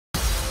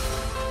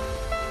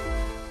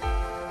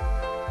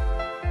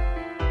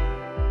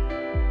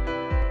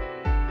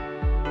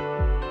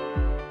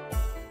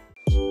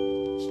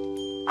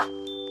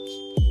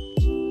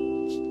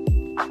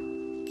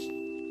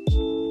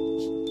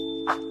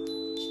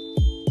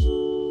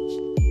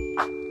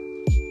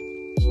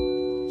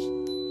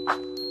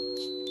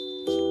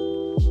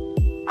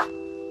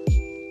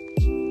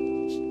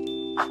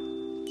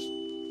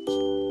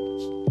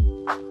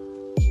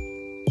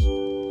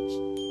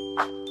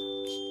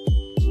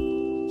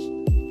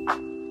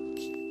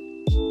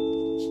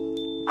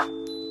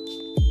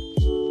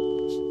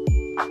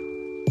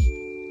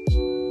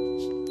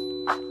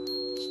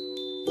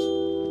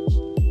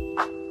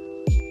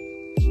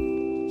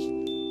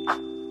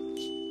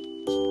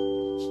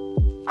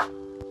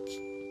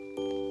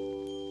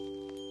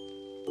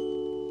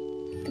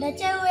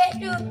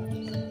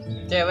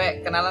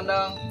cewek, kenalan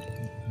dong.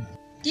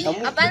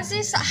 Apaan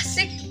sih, so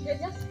asik.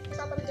 Jajah,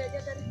 sabar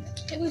jajah dari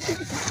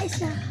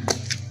Aisyah.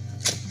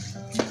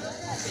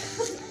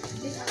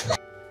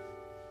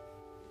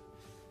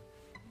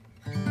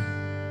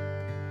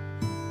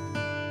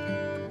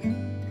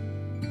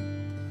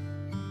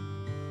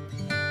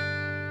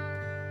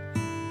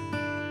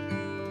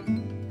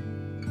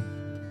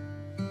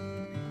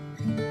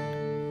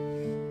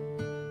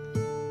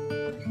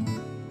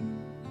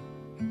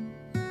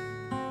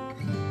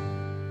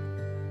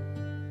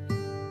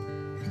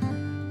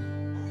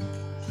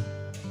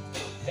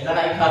 Kita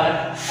tak IPA kan?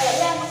 Kalau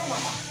iya mas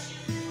kenapa?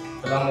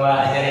 Tolong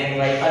gua ajarin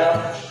gua IPA dong.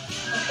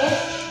 Oke,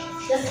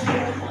 just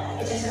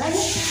aja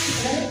lagi.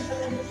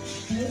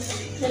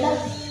 Udah,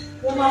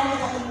 gue mau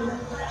ketemu dulu.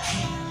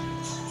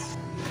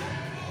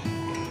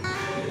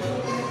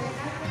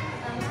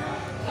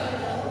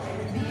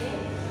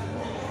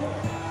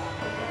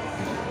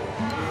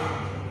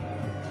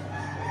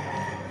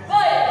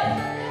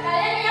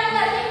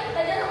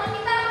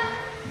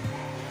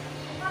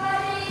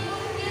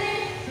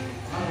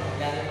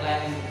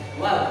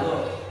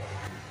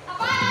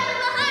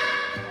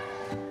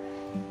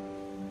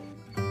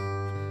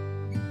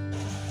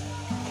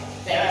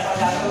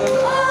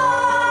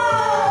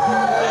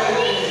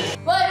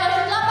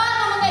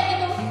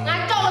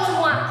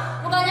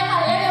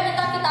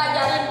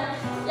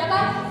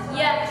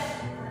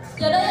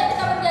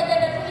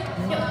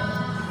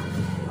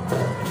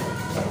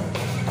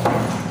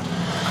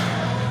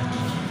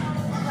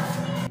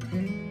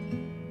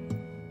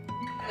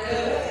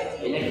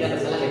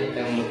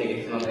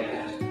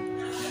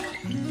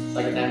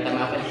 Kita minta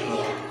maaf ya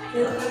semua.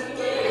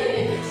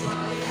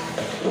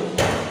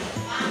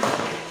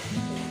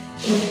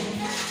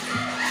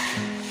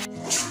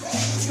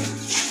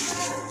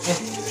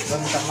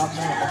 Minta maaf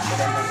sama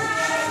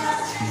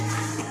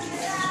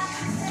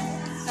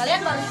Kalian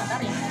baru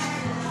sadar ya?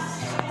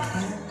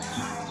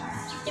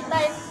 Kita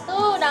itu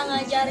udah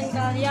ngajarin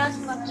kalian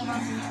semaksimal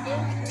mungkin,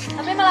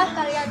 tapi malah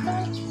kalian tuh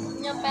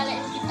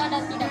nyepelein kita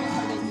dan tidak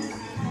menghargai kita.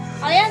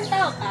 Kalian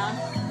tahu kan,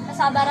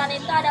 kesabaran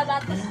itu ada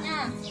batasnya.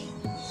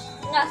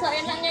 Nggak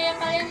seenaknya yang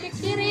kalian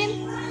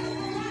pikirin.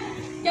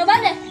 Coba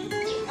deh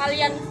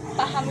kalian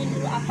pahami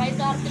dulu apa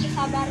itu arti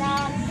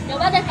kesabaran.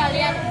 Coba deh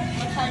kalian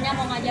misalnya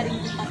mau ngajarin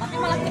kita, tapi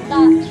malah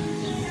kita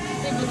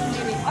ribut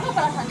sendiri. Apa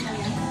perasaan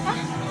kalian? Hah?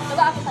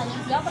 Coba aku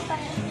tanya, jawab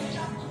pertanyaan.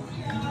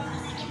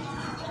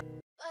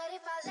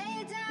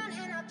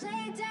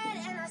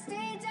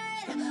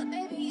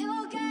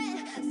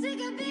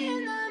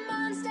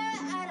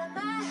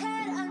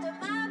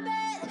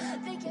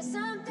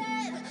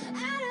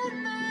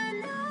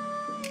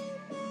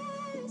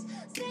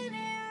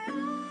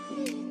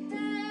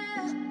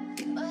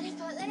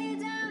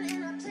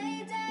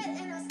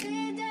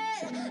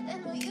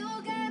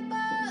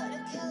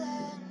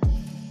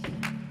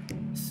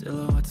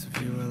 Silhouettes of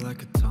you are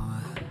like a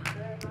taunt.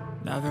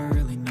 Never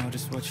really know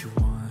just what you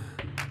want.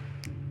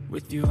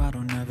 With you I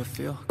don't ever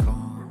feel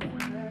calm.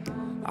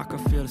 I can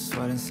feel the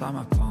sweat inside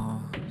my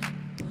palms.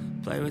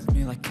 Play with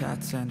me like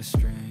cats and a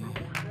string.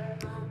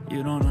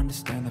 You don't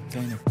understand the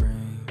pain it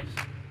brings.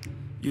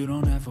 You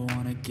don't ever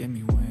wanna give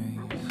me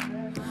wings.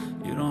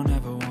 You don't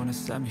ever wanna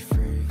set me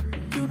free.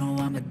 You know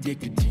I'm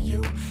addicted to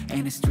you,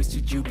 and it's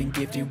twisted, you've been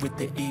gifted with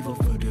the evil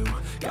voodoo.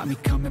 Got me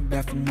coming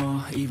back for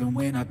more, even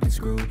when I've been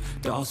screwed.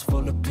 Dolls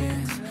full of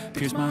pins,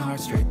 pierce my heart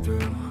straight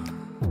through.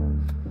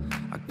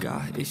 I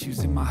got issues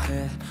in my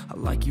head, I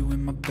like you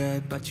in my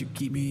bed, but you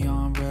keep me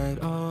on red.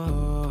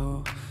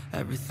 Oh,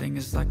 everything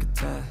is like a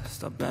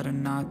test, I better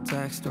not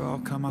text or I'll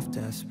come off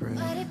desperate.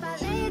 But if I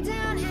lay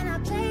down and I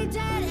play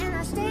dead and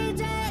I stay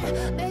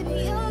dead,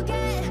 baby you'll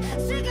get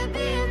sick of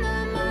being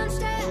the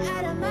monster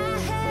out of my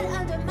head,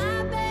 under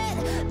my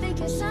bed,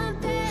 thinking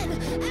something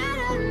out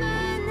of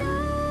my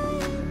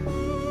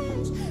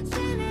nightmares,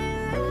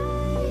 standing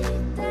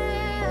right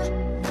there.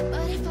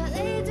 But if I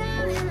lay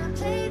down and I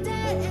play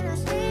dead and I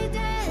stay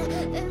dead,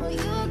 then will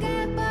you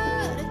get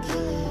bored of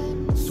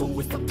killing? So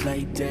if I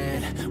play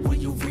dead, will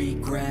you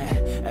regret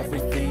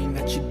everything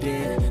that you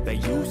did, that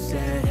you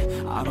said?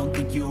 I don't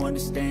think you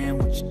understand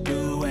what you're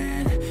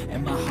doing,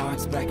 and my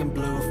heart's black and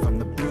blue from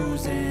the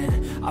bruising.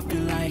 I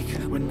feel like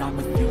when I'm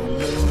with you I'm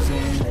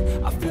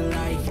losing. I feel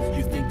like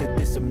you think that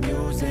this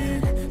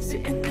amusing,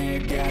 sitting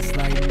there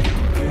gaslighting and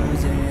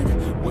confusing.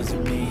 Was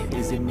it me?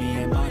 Is it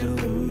me? Am I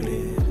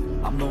deluded?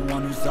 I'm the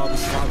one who's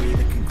always sorry,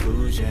 the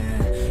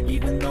conclusion.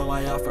 Even though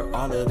I offer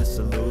all of the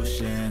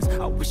solutions,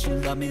 I wish you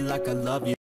loved me like I love you.